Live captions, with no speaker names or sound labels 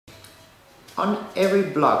On every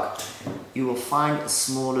block you will find a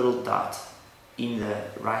small little dot in the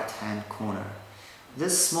right hand corner.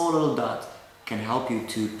 This small little dot can help you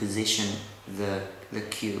to position the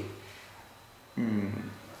cube.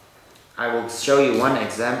 I will show you one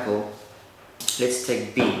example. Let's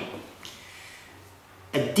take B.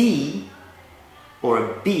 A D or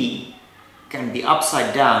a B can be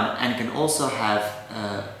upside down and can also have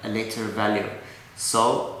a letter value.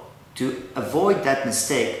 So to avoid that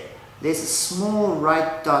mistake, there's a small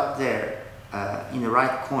right dot there in the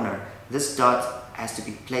right corner. This dot has to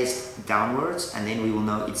be placed downwards and then we will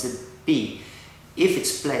know it's a B. If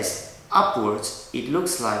it's placed upwards, it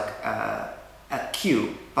looks like a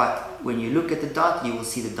Q, but when you look at the dot, you will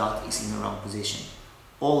see the dot is in the wrong position.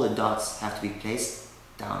 All the dots have to be placed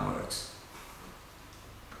downwards.